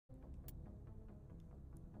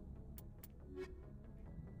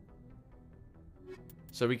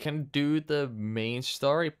So we can do the main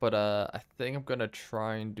story, but I think I'm gonna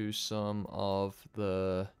try and do some of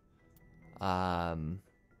the um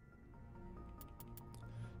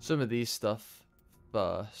some of these stuff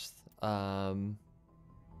first.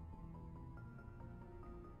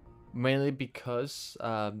 Mainly because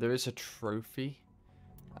there is a trophy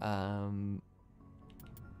um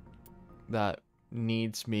that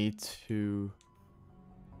needs me to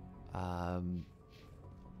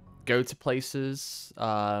go to places,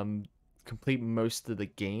 complete most of the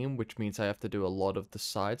game, which means I have to do a lot of the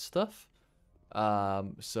side stuff.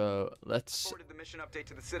 So let's... Forwarded the mission update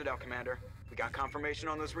to the Citadel, Commander. We got confirmation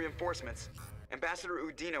on those reinforcements. Ambassador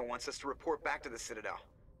Udina wants us to report back to the Citadel.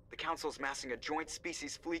 The Council's massing a joint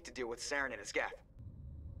species fleet to deal with Saren and his Geth.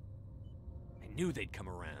 I knew they'd come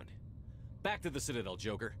around. Back to the Citadel,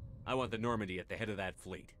 Joker. I want the Normandy at the head of that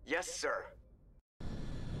fleet. Yes, sir.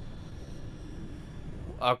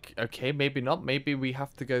 Okay, maybe not. Maybe we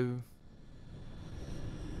have to go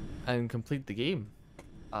and complete the game.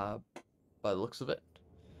 By the looks of it.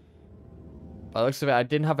 By the looks of it, I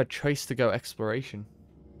didn't have a choice to go exploration.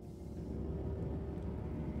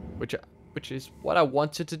 Which is what I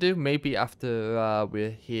wanted to do. Maybe after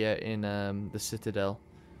we're here in the Citadel,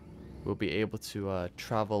 we'll be able to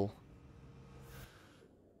travel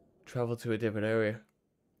to a different area.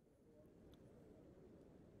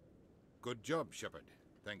 Good job, Shepard.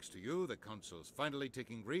 Thanks to you, the Council's finally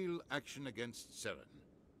taking real action against Saren.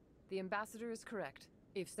 The Ambassador is correct.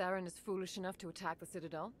 If Saren is foolish enough to attack the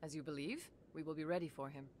Citadel, as you believe, we will be ready for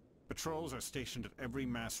him. Patrols are stationed at every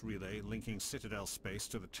mass relay linking Citadel space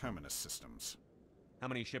to the Terminus systems. How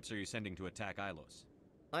many ships are you sending to attack Ilos?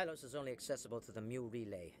 Ilos is only accessible to the Mu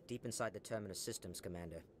relay, deep inside the Terminus systems,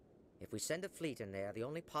 Commander. If we send a fleet in there, the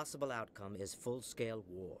only possible outcome is full-scale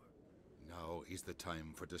war. Now is the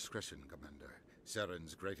time for discretion, Commander.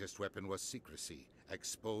 Saren's greatest weapon was secrecy.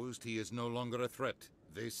 Exposed, he is no longer a threat.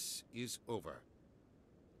 This is over.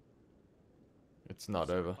 It's not If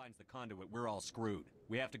Saren over. finds the conduit, we're all screwed.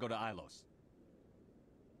 We have to go to Ilos.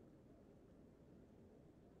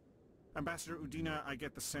 Ambassador Udina, I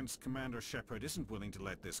get the sense Commander Shepard isn't willing to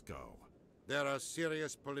let this go. There are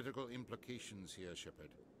serious political implications here, Shepard.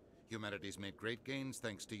 Humanity's made great gains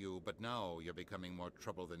thanks to you, but now you're becoming more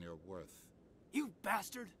trouble than you're worth. You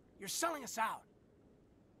bastard! You're selling us out!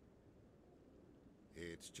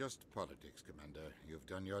 It's just politics, Commander. You've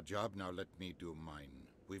done your job, now let me do mine.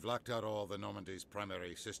 We've locked out all the Normandy's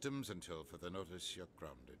primary systems until further notice you're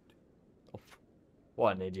grounded. Oh,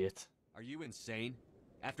 what an idiot. Are you insane?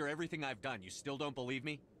 After everything I've done, you still don't believe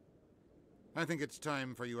me? I think it's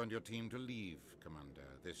time for you and your team to leave,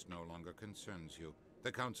 Commander. This no longer concerns you.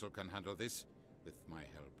 The Council can handle this, with my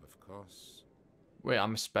help, of course. Wait,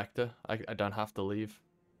 I'm a Spectre. I don't have to leave.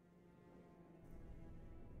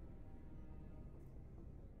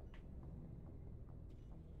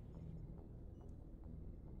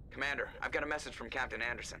 Commander, I've got a message from Captain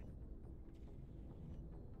Anderson.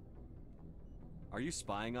 Are you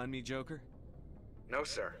spying on me, Joker? No,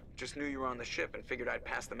 sir. Just knew you were on the ship and figured I'd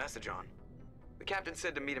pass the message on. The captain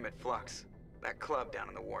said to meet him at Flux, that club down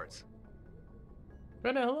in the wards.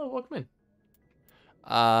 Right now, hello, welcome in.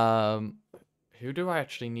 Who do I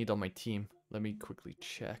actually need on my team? Let me quickly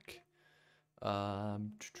check.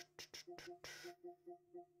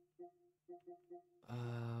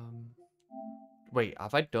 Wait,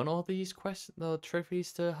 have I done all these quests, the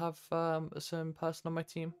trophies to have a certain person on my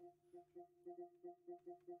team?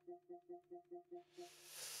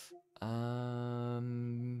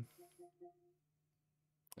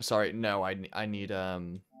 Sorry, no, I need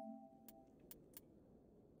I'll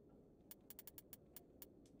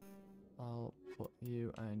put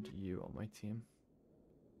you and you on my team.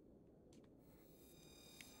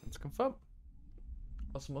 Let's confirm.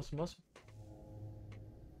 Awesome, awesome, awesome.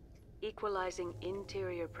 Equalizing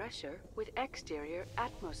interior pressure with exterior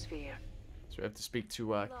atmosphere. So we have to speak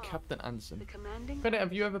to Captain Anderson. The commanding Bennett,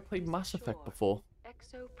 have you ever played Mass Effect before?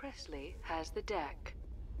 Exo Presley has the deck.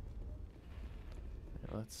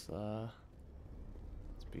 Yeah, let's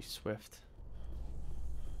be swift.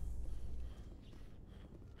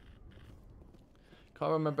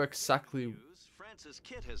 Can't remember exactly. Francis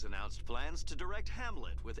Kitt has announced plans to direct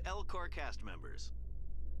Hamlet with Elcor cast members.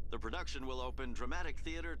 The production will open dramatic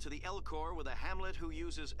theater to the Elcor with a Hamlet who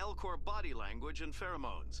uses Elcor body language and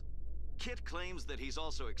pheromones. Kitt claims that he's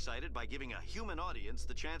also excited by giving a human audience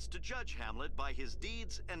the chance to judge Hamlet by his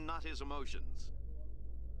deeds and not his emotions.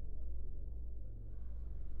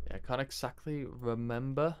 Yeah, I can't exactly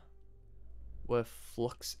remember where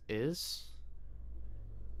Flux is.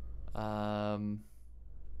 I'm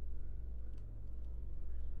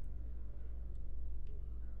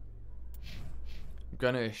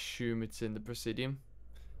gonna assume it's in the Presidium.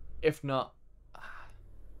 If not, I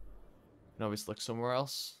can always look somewhere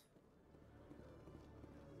else.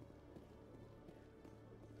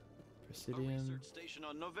 Presidium. A research station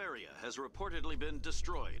on Noveria has reportedly been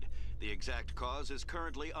destroyed. The exact cause is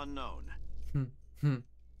currently unknown.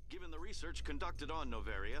 Given the research conducted on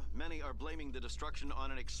Noveria, many are blaming the destruction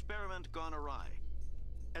on an experiment gone awry.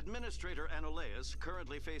 Administrator Anoleus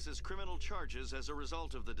currently faces criminal charges as a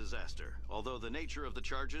result of the disaster, although the nature of the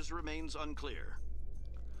charges remains unclear.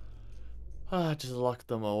 Just lock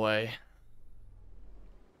them away.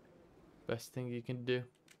 Best thing you can do.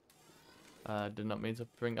 Did not mean to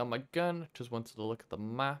bring out my gun, just wanted to look at the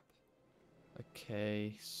map.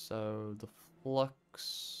 Okay, so the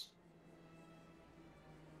Flux.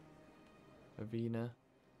 Arena.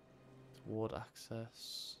 Toward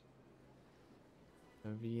access.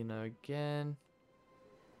 Arena again.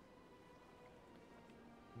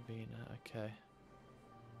 Arena, okay.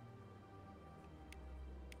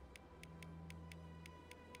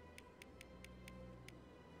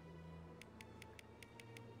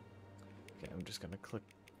 Okay, I'm just gonna click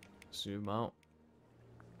zoom out.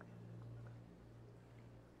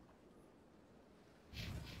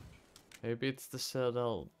 Maybe it's the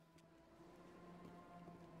Citadel.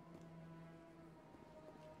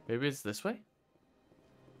 Maybe it's this way?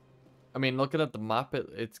 I mean, looking at the map,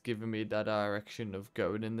 it's giving me that direction of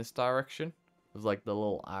going in this direction. With like the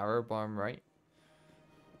little arrow bar right.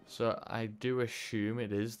 So I do assume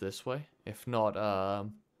it is this way. If not, I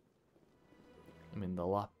mean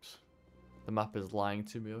the map is lying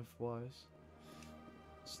to me otherwise.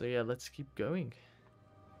 So yeah, let's keep going.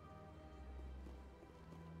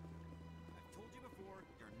 I've told you before,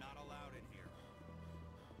 you're not allowed in here.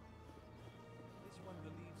 This one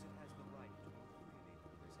believes it has the right to freely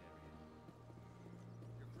through this area.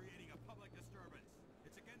 You're creating a public disturbance.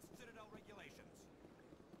 It's against Citadel regulations.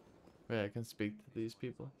 Wait, I can speak to these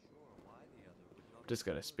people. I'm just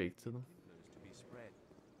gonna speak to them.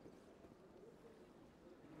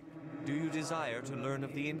 Do you desire to learn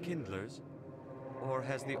of the Enkindlers? Or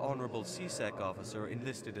has the Honorable CSEC officer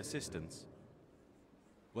enlisted assistance?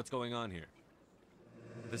 What's going on here?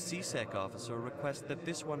 The CSEC officer requests that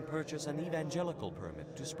this one purchase an evangelical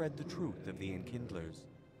permit to spread the truth of the Enkindlers.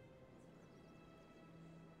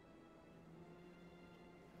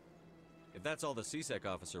 If that's all the CSEC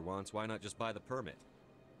officer wants, why not just buy the permit?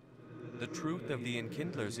 The truth of the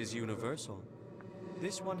Enkindlers is universal.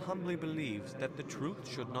 This one humbly believes that the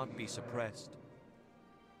truth should not be suppressed.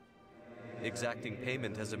 Exacting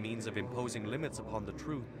payment as a means of imposing limits upon the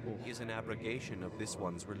truth is an abrogation of this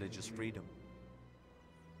one's religious freedom.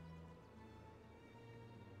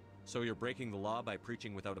 So you're breaking the law by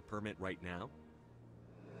preaching without a permit right now?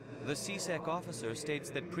 The CSEC officer states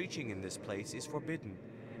that preaching in this place is forbidden,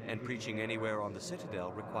 and preaching anywhere on the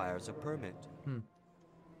Citadel requires a permit.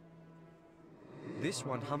 This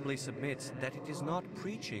one humbly submits that it is not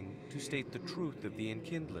preaching to state the truth of the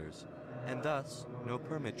Enkindlers, and thus no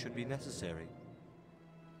permit should be necessary.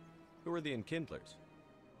 Who are the Enkindlers?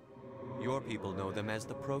 Your people know them as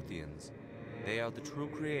the Protheans. They are the true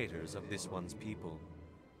creators of this one's people.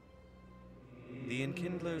 The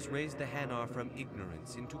Enkindlers raised the Hanar from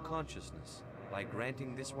ignorance into consciousness by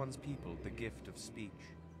granting this one's people the gift of speech.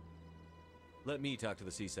 Let me talk to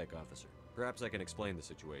the CSEC officer. Perhaps I can explain the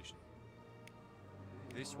situation.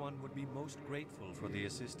 This one would be most grateful for the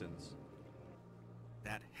assistance.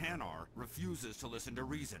 That Hanar refuses to listen to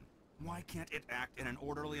reason. Why can't it act in an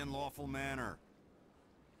orderly and lawful manner?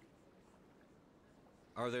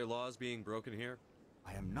 Are there laws being broken here?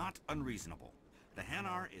 I am not unreasonable. The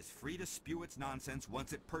Hanar is free to spew its nonsense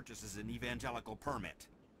once it purchases an evangelical permit.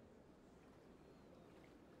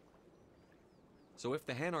 So if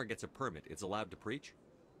the Hanar gets a permit, it's allowed to preach?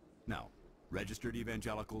 No. Registered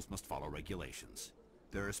evangelicals must follow regulations.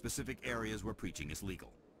 There are specific areas where preaching is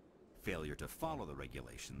legal. Failure to follow the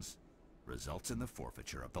regulations results in the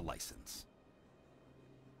forfeiture of the license.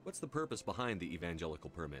 What's the purpose behind the evangelical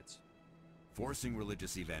permits? Forcing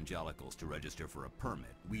religious evangelicals to register for a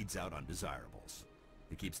permit weeds out undesirables.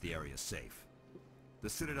 It keeps the area safe. The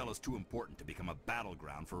Citadel is too important to become a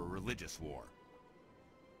battleground for a religious war.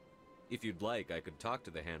 If you'd like, I could talk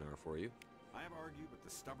to the Hanar for you. I have argued with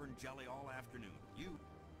the stubborn jelly all afternoon.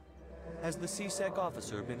 Has the CSEC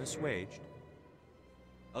officer been assuaged?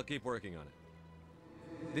 I'll keep working on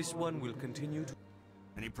it. This one will continue to...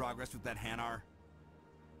 Any progress with that Hanar?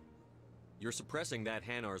 You're suppressing that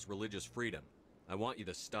Hanar's religious freedom. I want you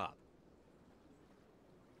to stop.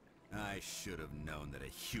 I should have known that a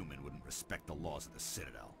human wouldn't respect the laws of the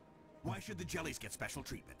Citadel. Why should the jellies get special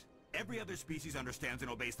treatment? Every other species understands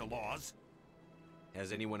and obeys the laws.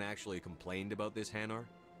 Has anyone actually complained about this, Hanar?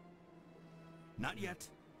 Not yet,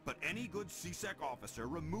 but any good CSEC officer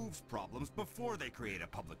removes problems before they create a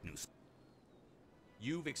public nuisance.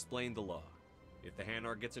 You've explained the law. If the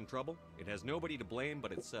Hanar gets in trouble, it has nobody to blame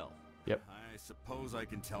but itself. Yep. I suppose I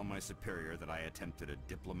can tell my superior that I attempted a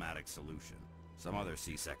diplomatic solution. Some other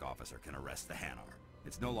CSEC officer can arrest the Hanar.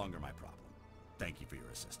 It's no longer my problem. Thank you for your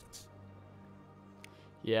assistance.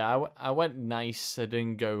 Yeah, I went nice. I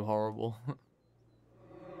didn't go horrible.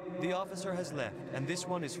 The officer has left, and this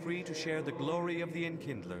one is free to share the glory of the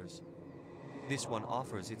Enkindlers. This one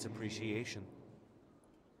offers its appreciation.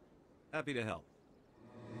 Happy to help.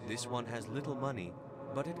 This one has little money,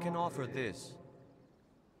 but it can offer this.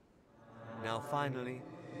 Now finally,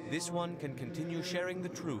 this one can continue sharing the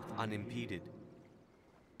truth unimpeded.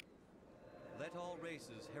 Let all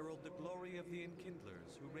races herald the glory of the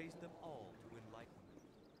Enkindlers who raised them all to enlightenment.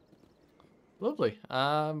 Lovely.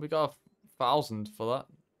 We got 1,000 for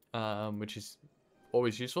that, which is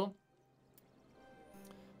always useful.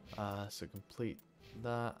 So complete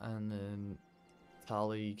that, and then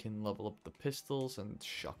Tali can level up the pistols and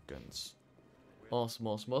shotguns. Awesome,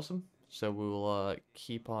 awesome, awesome. So we will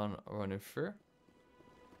keep on running through.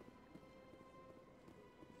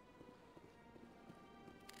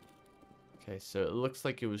 Okay, so it looks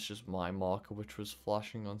like it was just my marker which was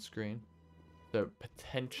flashing on screen. So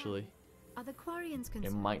potentially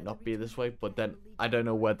it might not be this way, but then I don't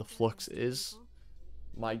know where the flux is.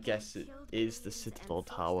 My guess it is the Citadel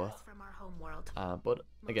Tower. But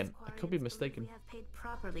again, I could be mistaken. We have paid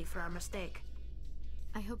properly for our mistake.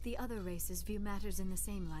 I hope the other races view matters in the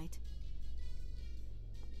same light.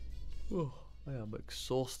 Oh, I am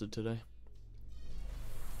exhausted today.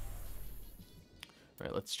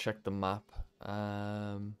 Right, let's check the map.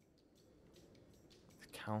 The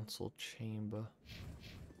council chamber.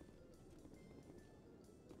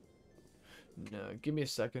 No, give me a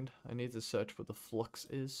second. I need to search what the flux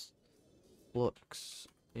is. Flux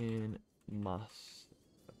in Mass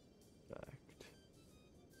Effect.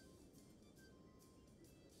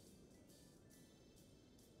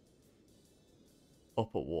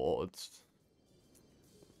 Upper wards.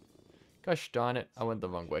 Gosh darn it, I went the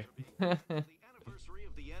wrong way. The anniversary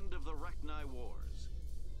of the end of the Rachni Wars.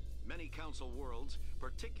 Many Council worlds,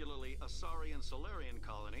 particularly Asari and Solarian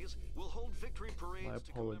colonies, will hold victory parades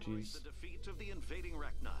to commemorate the defeat of the invading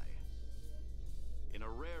Rachni. In a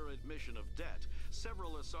rare admission of debt,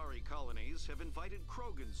 several Asari colonies have invited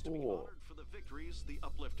Krogans to be honored for the victories the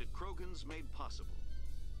uplifted Krogans made possible.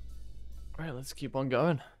 Alright, let's keep on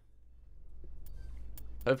going.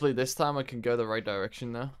 Hopefully this time I can go the right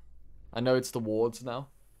direction now. I know it's the wards now.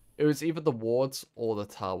 It was either the wards or the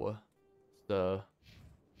tower. So,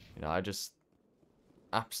 you know, I just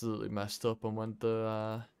absolutely messed up and went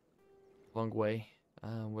the wrong way.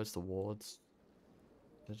 Where's the wards?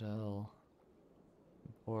 Citadel.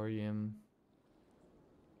 Emporium.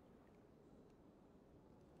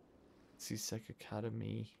 CSEC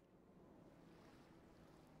Academy.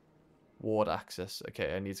 Ward access.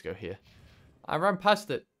 Okay, I need to go here. I ran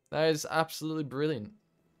past it. That is absolutely brilliant.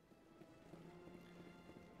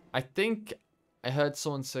 I think I heard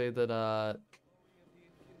someone say that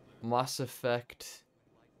Mass Effect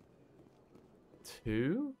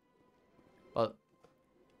 2? Well,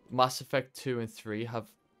 Mass Effect 2 and 3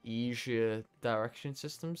 have easier direction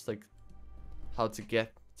systems, like how to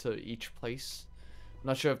get to each place. I'm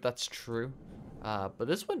not sure if that's true, but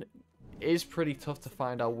this one is pretty tough to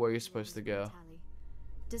find out where you're supposed to go.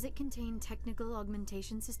 Does it contain technical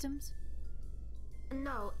augmentation systems?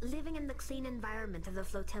 No, living in the clean environment of the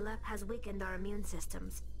flotilla has weakened our immune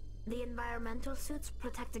systems. The environmental suits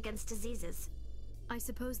protect against diseases. I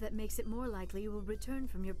suppose that makes it more likely you will return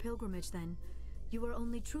from your pilgrimage then. You are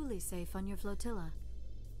only truly safe on your flotilla.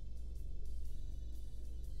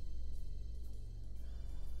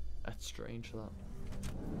 That's strange, that.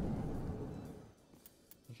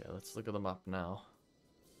 Okay, let's look at the map now.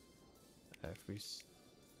 If we...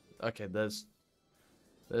 Okay, there's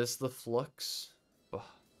the flux. Ugh.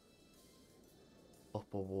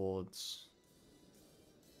 Upper wards.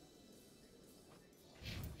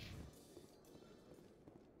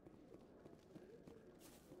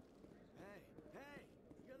 Hey,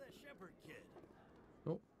 you're that Shepherd kid.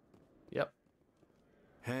 Oh, yep.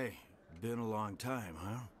 Hey, been a long time,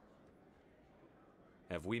 huh?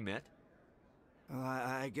 Have we met? Well,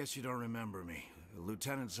 I guess you don't remember me.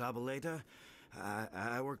 Lieutenant Zabaleta?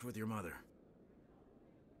 I worked with your mother.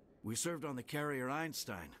 We served on the carrier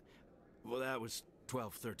Einstein. Well, that was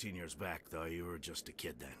 12, 13 years back, though. You were just a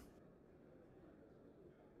kid then.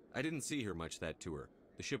 I didn't see her much that tour.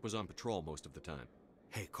 The ship was on patrol most of the time.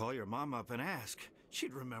 Hey, call your mom up and ask.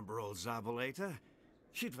 She'd remember old Zabaleta.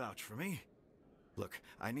 She'd vouch for me. Look,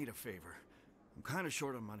 I need a favor. I'm kind of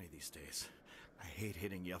short on money these days. I hate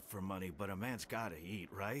hitting you up for money, but a man's gotta eat,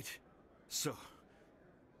 right? So,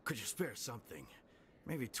 could you spare something?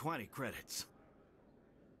 Maybe 20 credits.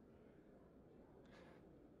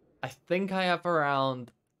 I think I have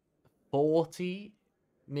around 40,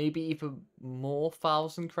 maybe even more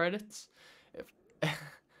 1,000 credits.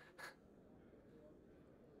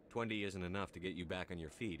 20 isn't enough to get you back on your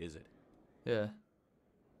feet, is it? Yeah.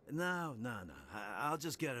 No. I'll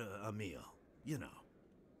just get a meal, you know.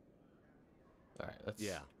 Alright, let's...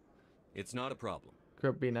 Yeah, it's not a problem.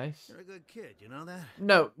 Could be nice. You're a good kid, you know that?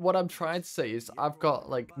 No, what I'm trying to say is I've got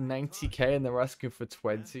like 90k and they're asking for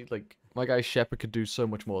 20. Like, my guy Shepard could do so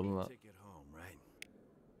much more than that.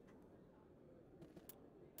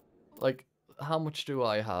 Like, how much do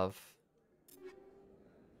I have?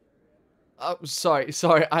 Oh, sorry,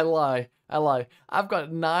 I lie. I've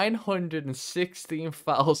got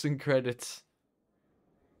 916,000 credits.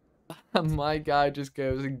 And my guy just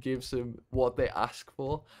goes and gives him what they ask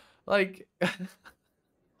for. Like,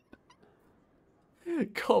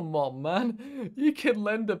 come on, man. You can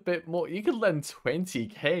lend a bit more. You can lend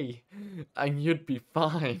 20k and you'd be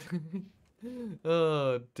fine.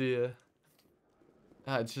 Oh, dear.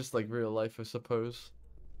 It's just like real life, I suppose.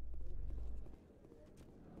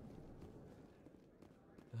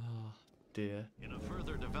 Oh, dear. In a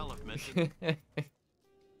further development...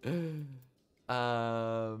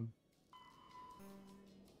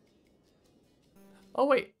 Oh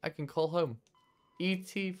wait, I can call home.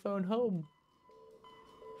 ET phone home.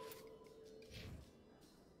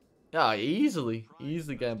 Ah, easily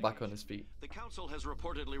getting back on his feet. The Council has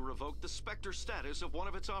reportedly revoked the Spectre status of one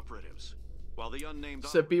of its operatives. While the unnamed...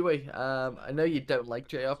 So, B-Way, I know you don't like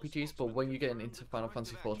JRPGs, but when you're getting into Final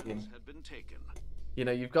Fantasy XIV, you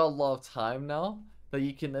know, you've got a lot of time now that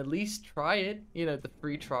you can at least try it, you know, the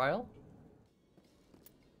free trial.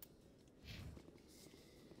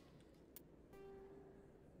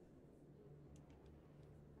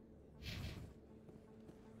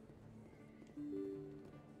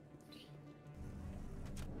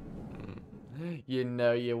 You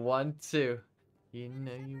know you want to. You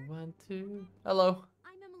know you want to. Hello.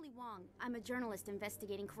 I'm Emily Wong. I'm a journalist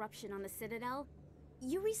investigating corruption on the Citadel.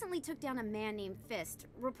 You recently took down a man named Fist,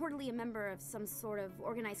 reportedly a member of some sort of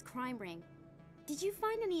organized crime ring. Did you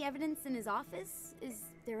find any evidence in his office? Is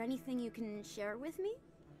there anything you can share with me?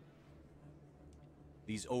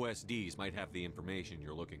 These OSDs might have the information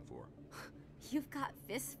you're looking for. You've got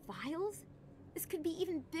Fist's files? This could be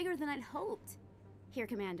even bigger than I'd hoped. Here,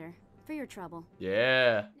 Commander, for your trouble.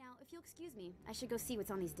 Yeah. Now, if you'll excuse me, I should go see what's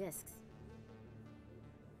on these discs.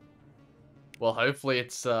 Well, hopefully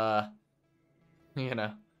it's, you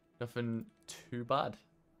know, nothing too bad.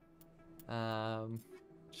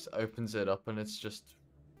 Just opens it up and it's just...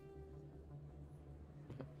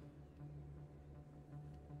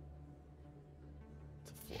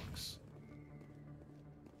 it's a flux.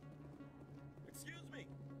 Excuse me,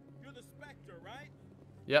 you're the Spectre, right?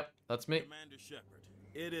 Yep, that's me. Commander Shepard,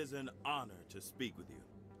 it is an honor to speak with you.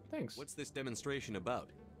 Thanks. What's this demonstration about?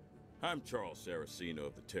 I'm Charles Saraceno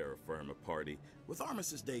of the Terra Firma Party. With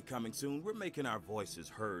Armistice Day coming soon, we're making our voices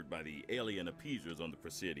heard by the alien appeasers on the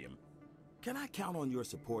Presidium. Can I count on your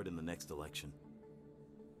support in the next election?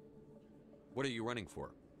 What are you running for?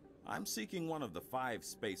 I'm seeking one of the 5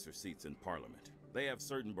 spacer seats in Parliament. They have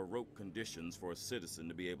certain Baroque conditions for a citizen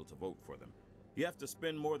to be able to vote for them. You have to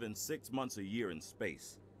spend more than 6 months a year in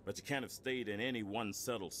space, but you can't have stayed in any one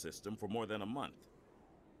settled system for more than a month.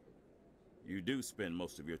 You do spend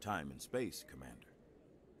most of your time in space, Commander.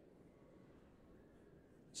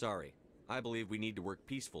 Sorry. I believe we need to work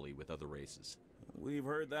peacefully with other races. We've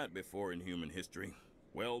heard that before in human history.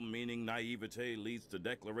 Well-meaning naivete leads to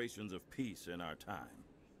declarations of peace in our time.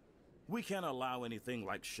 We can't allow anything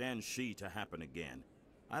like Shan-Shi to happen again.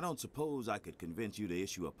 I don't suppose I could convince you to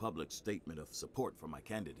issue a public statement of support for my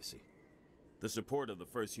candidacy. The support of the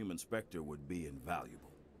first human Spectre would be invaluable.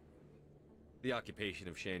 The occupation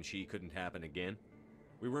of Shan-Shi couldn't happen again.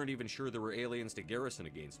 We weren't even sure there were aliens to garrison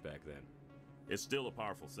against back then. It's still a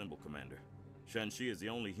powerful symbol, Commander. Shan-Shi is the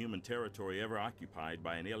only human territory ever occupied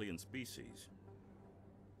by an alien species.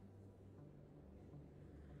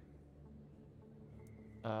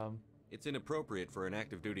 It's inappropriate for an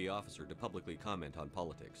active duty officer to publicly comment on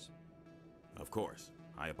politics. Of course.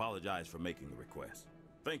 I apologize for making the request.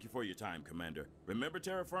 Thank you for your time, Commander. Remember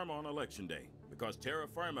Terra Firma on Election Day, because Terra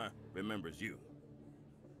Firma remembers you.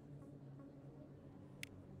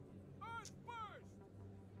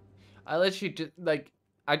 I literally just, like,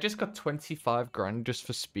 I just got 25 grand just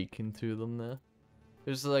for speaking to them there.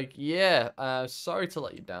 was like, yeah, sorry to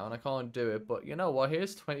let you down. I can't do it, but you know what?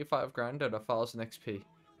 Here's 25 grand and 1,000 XP.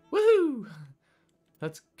 Woohoo!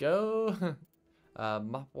 Let's go.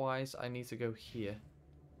 Map-wise, I need to go here.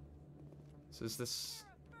 So is this...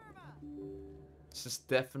 This is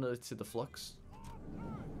definitely to the flux.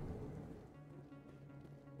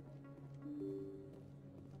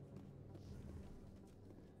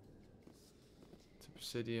 To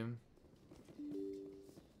Presidium.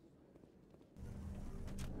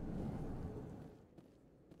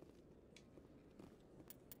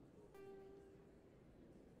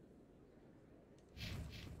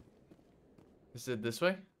 Is it this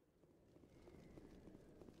way?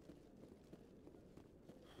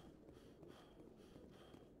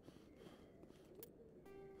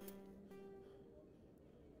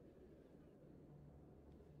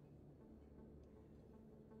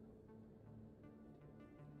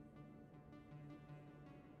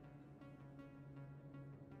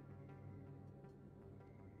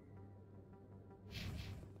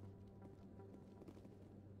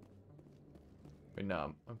 Wait,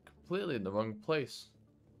 no, I'm completely in the wrong place.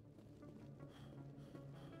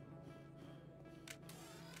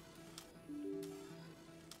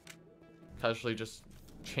 Casually just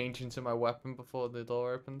change into my weapon before the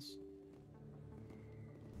door opens.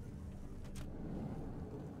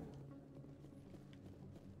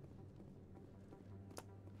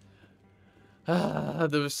 Ah,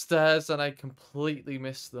 there were stairs and I completely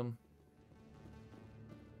missed them.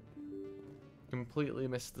 Completely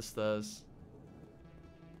missed the stairs.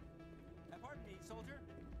 Pardon me, soldier.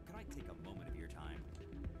 Can I take a moment of your time?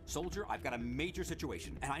 Soldier, I've got a major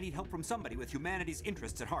situation, and I need help from somebody with humanity's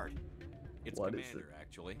interests at heart. It's What is Commander,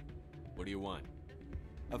 actually. What do you want?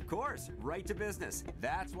 Of course, right to business.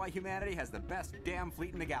 That's why humanity has the best damn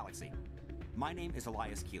fleet in the galaxy. My name is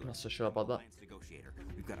Elias Keeler. Not so sure about that. Alliance Negotiator.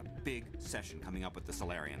 We've got a big session coming up with the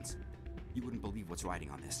Solarians. You wouldn't believe what's riding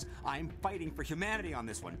on this. I'm fighting for humanity on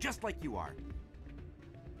this one, just like you are.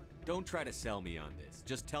 Don't try to sell me on this.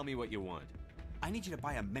 Just tell me what you want. I need you to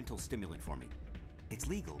buy a mental stimulant for me. It's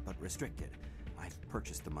legal, but restricted. I've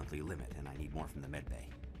purchased the monthly limit, and I need more from the medbay.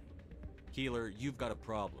 Keeler, you've got a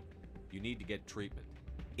problem. You need to get treatment.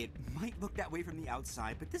 It might look that way from the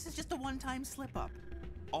outside, but this is just a one-time slip-up.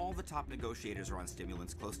 All the top negotiators are on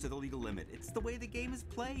stimulants close to the legal limit. It's the way the game is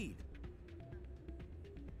played.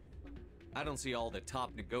 I don't see all the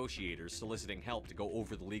top negotiators soliciting help to go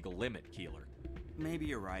over the legal limit, Keeler. Maybe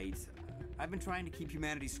you're right. I've been trying to keep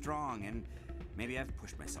humanity strong, and maybe I've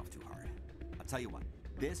pushed myself too hard. I'll tell you what,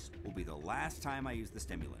 this will be the last time I use the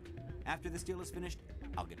stimulant. After this deal is finished,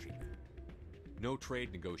 I'll get treatment. No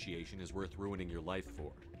trade negotiation is worth ruining your life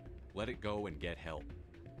for. Let it go and get help.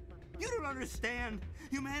 You don't understand!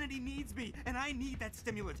 Humanity needs me, and I need that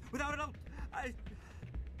stimulant. Without it,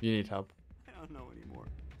 You need help. I don't know anymore.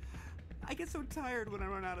 I get so tired when I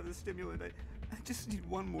run out of the stimulant. I just need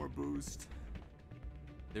one more boost.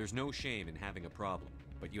 There's no shame in having a problem,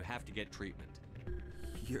 but you have to get treatment.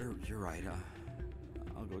 You're right.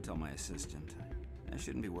 I'll go tell my assistant. I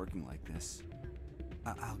shouldn't be working like this.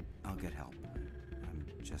 I'll get help. I'm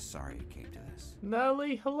just sorry it came to this.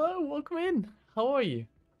 Nelly, hello, welcome in. How are you?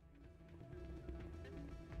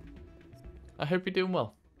 I hope you're doing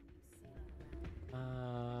well.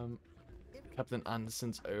 Captain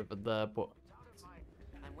Anderson's over there, but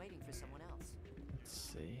I'm waiting for someone else.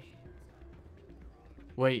 let's see.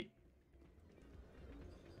 Wait.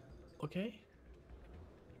 Okay.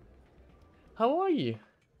 How are you?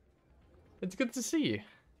 It's good to see you.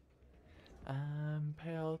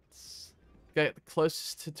 Payouts. Get the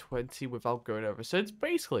closest to 20 without going over. So it's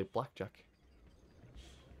basically blackjack.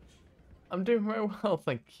 I'm doing very well,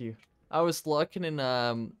 thank you. I was lurking in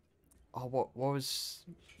oh, what was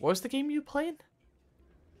the game you playing?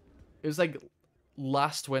 It was like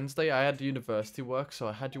last Wednesday. I had university work, so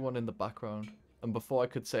I had you on in the background. And before I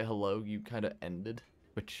could say hello, you kind of ended,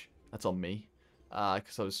 which that's on me.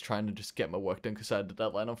 Because I was trying to just get my work done because I had a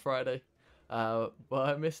deadline on Friday. But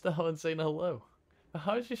I missed out on saying hello.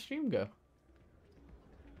 How did your stream go?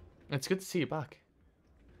 It's good to see you back.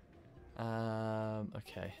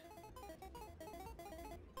 Okay.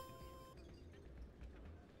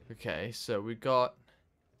 Okay, so we got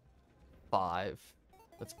 5.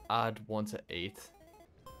 Let's add 1 to 8.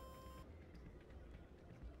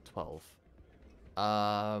 12.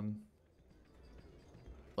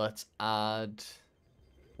 Let's add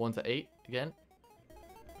 1 to 8 again.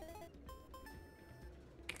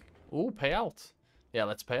 Ooh, pay out. Yeah,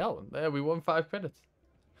 let's pay out. There, we won 5 credits.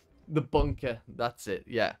 The bunker, that's it.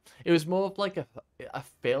 Yeah, it was more of like a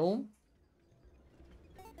film,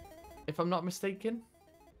 if I'm not mistaken.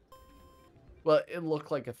 Well, it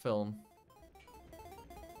looked like a film.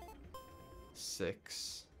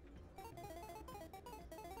 6.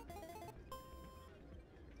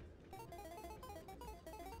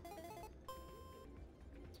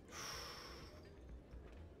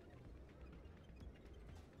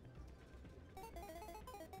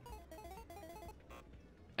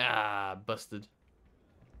 Ah, busted.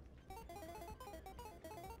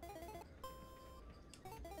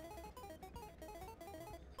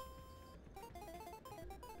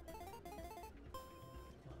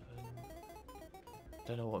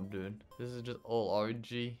 Don't know what I'm doing. This is just all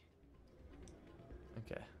RNG.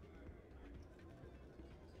 Okay.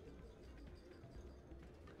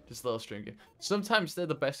 Just a little stream game. Sometimes they're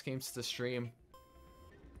the best games to stream.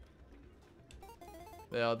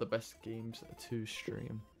 They are the best games to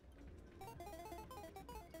stream.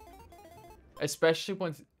 Especially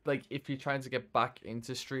once, like, if you're trying to get back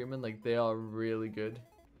into streaming, like, they are really good.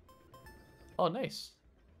 Oh, nice.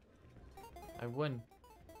 I win.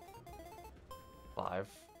 5.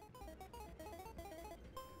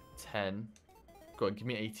 10. Go on, give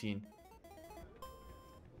me 18.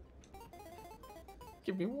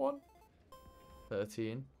 Give me 1.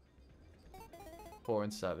 13. 4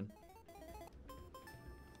 and 7.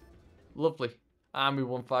 Lovely. And we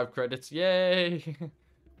won 5 credits. Yay!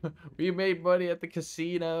 We made money at the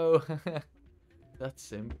casino.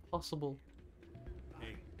 That's impossible.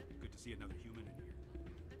 Hey, good to see another human in here.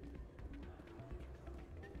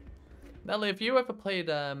 Nelly, have you ever played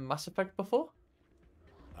Mass Effect before?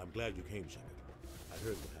 I'm glad you came, Shepard. I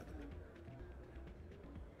heard what happened.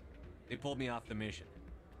 They pulled me off the mission.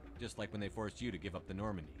 Just like when they forced you to give up the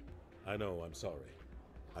Normandy. I know, I'm sorry.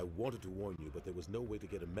 I wanted to warn you, but there was no way to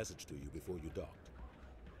get a message to you before you docked.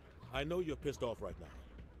 I know you're pissed off right now,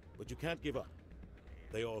 but you can't give up.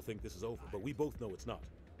 They all think this is over, but we both know it's not.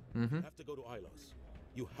 You have to go to Ilos.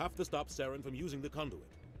 You have to stop Saren from using the conduit.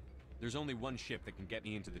 There's only one ship that can get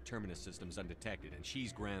me into the Terminus systems undetected, and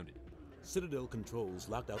she's grounded. Citadel controls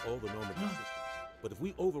locked out all the Normandy systems, but if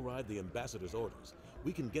we override the Ambassador's orders,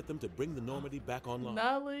 we can get them to bring the Normandy back online.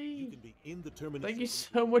 Nelly! You can be in the Terminus. Thank you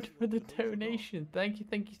so much for the donation. Thank you,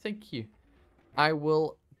 thank you, thank you. I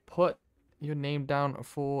will put your name down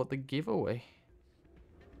for the giveaway.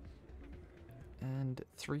 And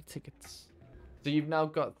 3 tickets. So you've now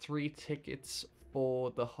got 3 tickets for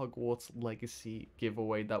the Hogwarts Legacy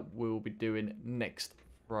giveaway that we'll be doing next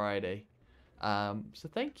Friday. So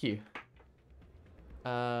thank you.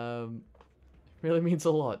 Really means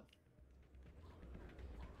a lot.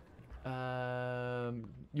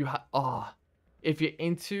 If you're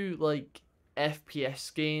into like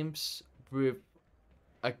FPS games with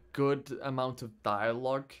a good amount of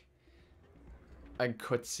dialogue and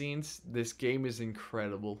cutscenes, this game is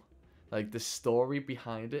incredible. Like the story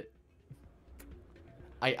behind it.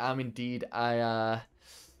 I'm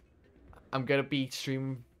gonna be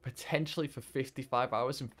streaming potentially for 55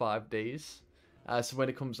 hours in 5 days. So when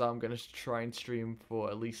it comes out, I'm gonna try and stream for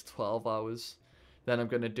at least 12 hours. Then I'm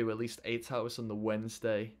gonna do at least 8 hours on the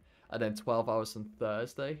Wednesday, and then 12 hours on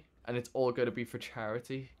Thursday, and it's all gonna be for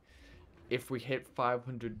charity. If we hit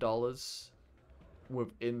 $500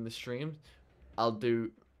 within the stream, I'll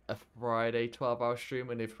do a Friday 12-hour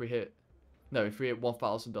stream, and if we hit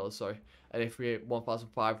 $1,000, sorry, and if we hit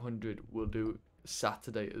 1,500, we'll do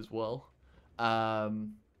Saturday as well.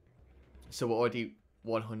 So we're already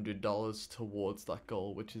 $100 towards that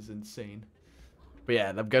goal, which is insane. But yeah,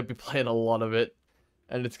 I'm gonna be playing a lot of it,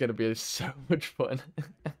 and it's gonna be so much fun.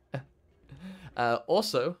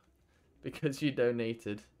 Also, because you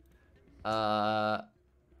donated, I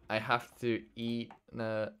have to eat.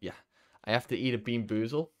 I have to eat a Bean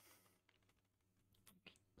Boozle.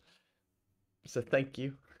 So thank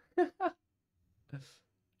you.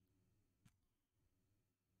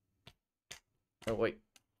 Oh wait.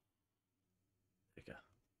 There you go.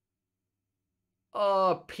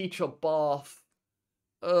 Oh, peach or bath.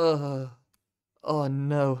 Oh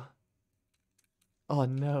no. Oh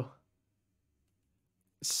no.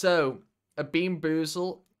 So, a Bean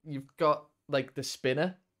Boozle, you've got like the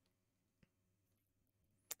spinner.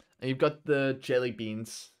 And you've got the jelly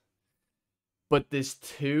beans. But there's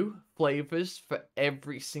 2 flavors for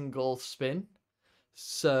every single spin.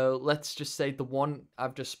 So, let's just say the one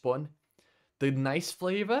I've just spun. The nice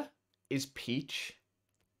flavor is peach.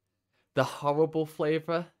 The horrible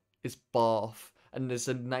flavor is bath. And there's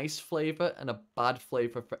a nice flavor and a bad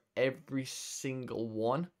flavor for every single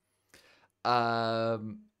one.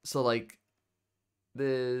 So like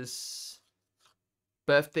there's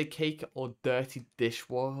birthday cake or dirty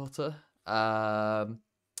dishwater.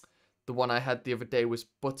 The one I had the other day was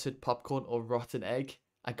buttered popcorn or rotten egg.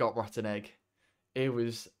 I got rotten egg. It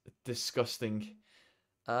was disgusting.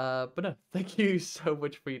 But no, thank you so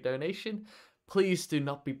much for your donation. Please do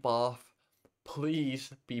not be Barf.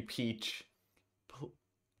 Please be Peach.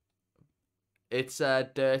 It's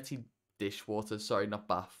dirty dishwater. Sorry, not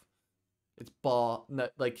bath. It's bar. No,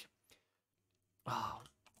 like. Oh,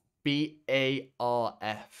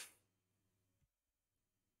 B-A-R-F.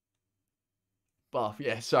 Barf.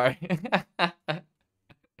 Yeah, sorry.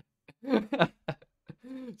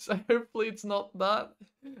 So hopefully it's not that,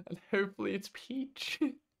 and hopefully it's Peach.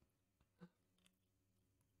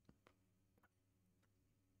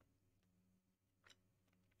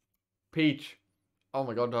 Peach. Oh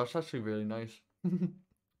my god, that's actually really nice.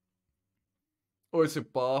 Or is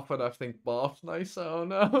it Barf and I think Barf's nice? I don't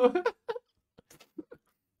know.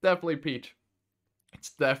 Definitely Peach. It's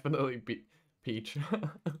definitely Peach.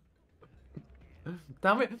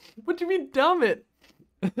 Damn it. What do you mean, damn it?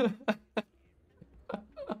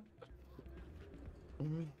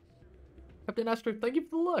 Captain Astro, thank you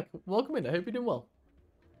for the luck. Welcome in. I hope you're doing well.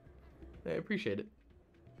 I appreciate it.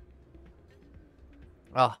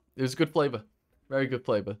 Ah, it was good flavor. Very good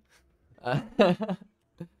flavor. If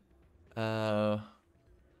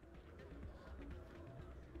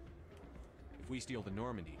we steal the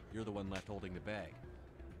Normandy, you're the one left holding the bag.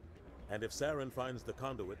 And if Saren finds the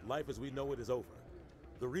conduit, life as we know it is over.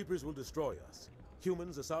 The Reapers will destroy us.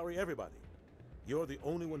 Humans, Asari, everybody. You're the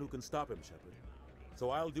only one who can stop him, Shepard. So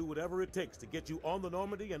I'll do whatever it takes to get you on the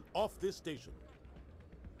Normandy and off this station.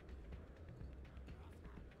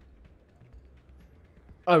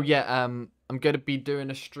 Oh yeah, I'm gonna be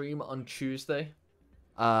doing a stream on Tuesday.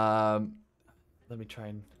 Let me try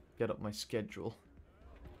and get up my schedule.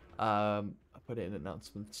 I put it in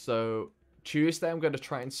announcements. So Tuesday I'm gonna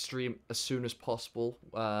try and stream as soon as possible.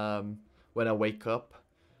 When I wake up,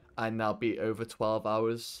 and that'll be over 12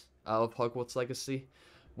 hours out of Hogwarts Legacy.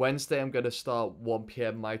 Wednesday I'm gonna start 1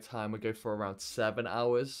 PM my time and go for around 7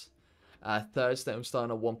 hours. Thursday I'm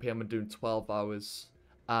starting at 1 PM and doing 12 hours.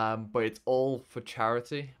 But it's all for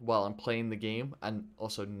charity while I'm playing the game and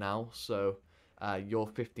also now. So your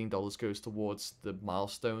 $15 goes towards the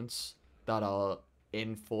milestones that are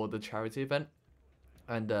in for the charity event.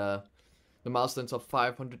 And the milestones are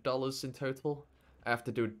 $500 in total. I have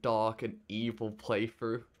to do a dark and evil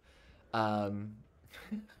playthrough. I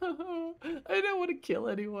don't want to kill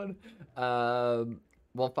anyone.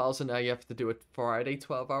 1,000 you have to do a Friday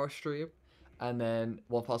 12-hour stream. And then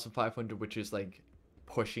 1,500, which is like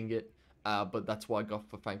pushing it, but that's what I got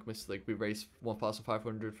for Thankmas. Like we raised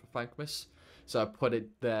 1,500 for Thankmas, so I put it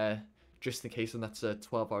there just in case, and that's a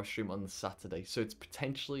 12-hour stream on the Saturday. So it's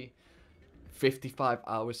potentially 55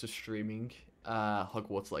 hours of streaming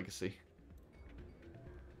Hogwarts Legacy.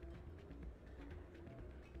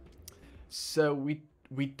 So we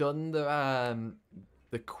done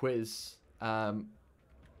the quiz, and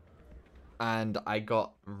I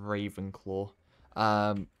got Ravenclaw.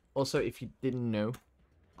 Also, if you didn't know,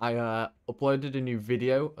 I uploaded a new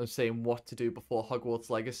video of saying what to do before Hogwarts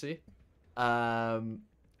Legacy,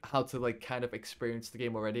 how to like kind of experience the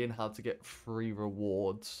game already, and how to get free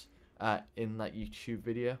rewards in that YouTube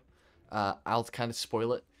video. I'll kind of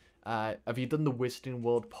spoil it. Have you done the Wizarding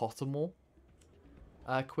World Pottermore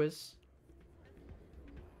quiz?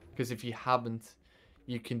 Because if you haven't,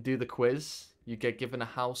 you can do the quiz. You get given a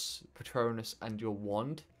house, Patronus, and your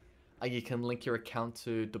wand, and you can link your account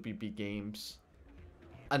to WB Games,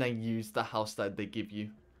 and then use the house that they give you,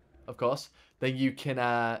 of course. Then you can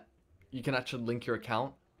actually link your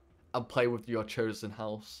account and play with your chosen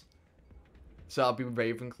house. So I'll be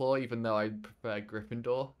Ravenclaw, even though I prefer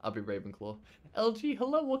Gryffindor. I'll be Ravenclaw. LG,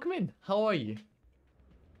 hello, welcome in. How are you?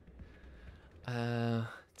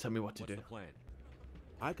 Tell me what to do. What's the plan?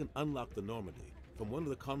 I can unlock the Normandy from one of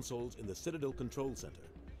the consoles in the Citadel Control Center.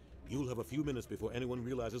 You'll have a few minutes before anyone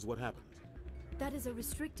realizes what happened. That is a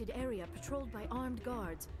restricted area patrolled by armed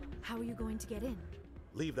guards. How are you going to get in?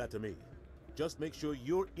 Leave that to me. Just make sure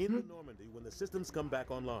you're in the Normandy when the systems come back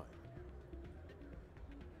online.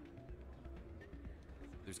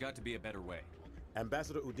 There's got to be a better way.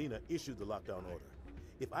 Ambassador Udina issued the lockdown order.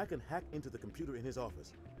 If I can hack into the computer in his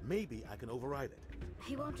office, maybe I can override it.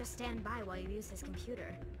 He won't just stand by while you use his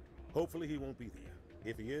computer. Hopefully he won't be there.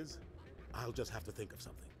 If he is, I'll just have to think of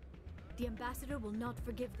something. The Ambassador will not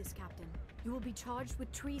forgive this, Captain. You will be charged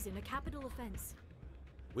with treason, a capital offense.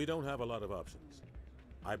 We don't have a lot of options.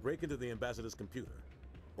 I break into the Ambassador's computer,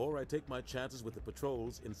 or I take my chances with the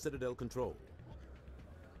patrols in Citadel Control.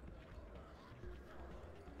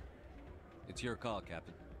 It's your call,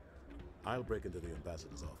 Captain. I'll break into the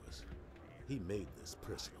Ambassador's office. He made this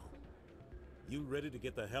personal. You ready to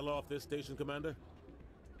get the hell off this station, Commander?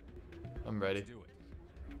 I'm ready. Do it.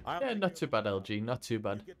 Yeah, not too bad, LG. Not too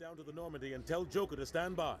bad. You get down to the Normandy and tell Joker to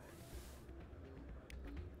stand by.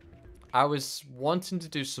 I was wanting to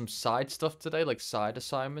do some side stuff today, like side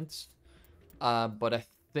assignments. But I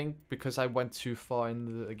think because I went too far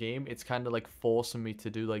in the game, it's kind of like forcing me to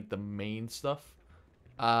do like the main stuff.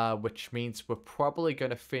 Which means we're probably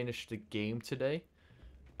going to finish the game today.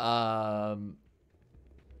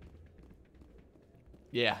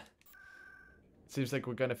 Yeah. Seems like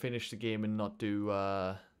we're going to finish the game and not do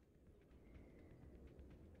the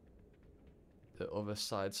other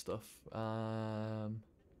side stuff.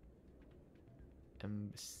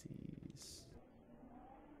 Embassies.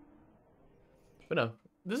 But no,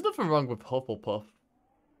 there's nothing wrong with Hufflepuff.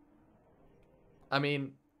 I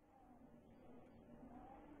mean,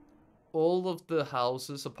 all of the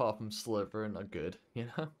houses apart from Slytherin are good, you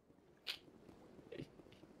know?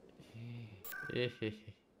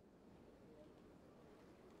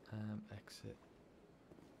 Exit.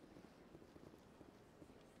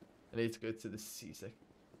 I need to go to the CSEC.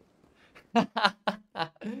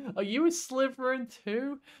 Are you a Slytherin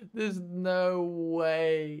too? There's no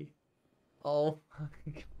way. Oh my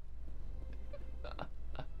god.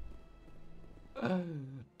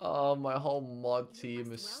 Oh, my whole mod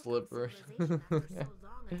team is Slytherin.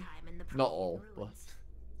 Not all, but...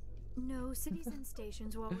 No, cities and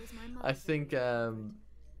stations were always my mother. I think,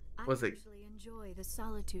 was it enjoy the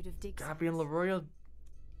solitude of Dig Gabby and Leroy?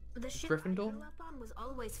 The ship Gryffindor? I grew up on was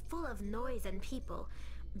always full of noise and people.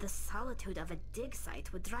 The solitude of a dig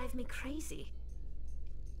site would drive me crazy.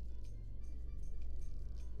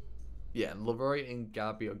 Yeah, Leroy and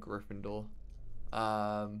Gabby are Gryffindor.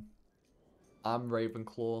 I'm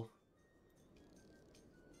Ravenclaw.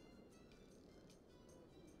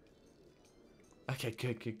 Okay,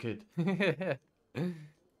 good.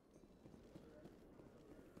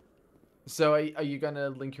 So, are you gonna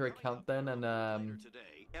link your account then and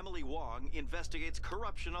Today, Emily Wong investigates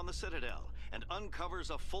corruption on the Citadel and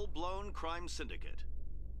uncovers a full-blown crime syndicate.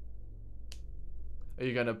 Are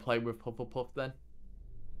you gonna play with Hufflepuff then?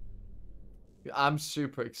 I'm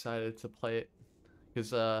super excited to play it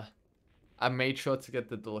because I made sure to get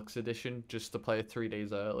the deluxe edition just to play it 3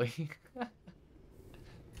 days early.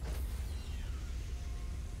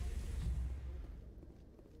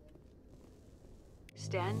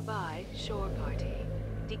 Stand by, shore party.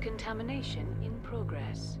 Decontamination in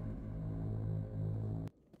progress.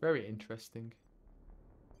 Very interesting.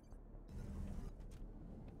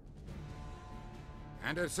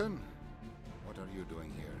 Anderson, what are you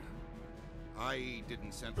doing here? I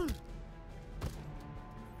didn't send...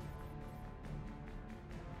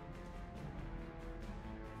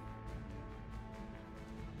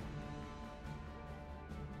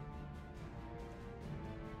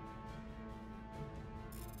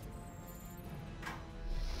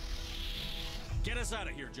 Get us out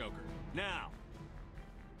of here, Joker. Now!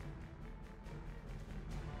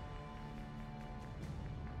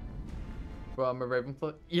 Bro, I'm a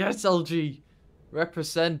Ravenclaw. Yes, LG!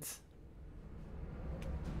 Represent!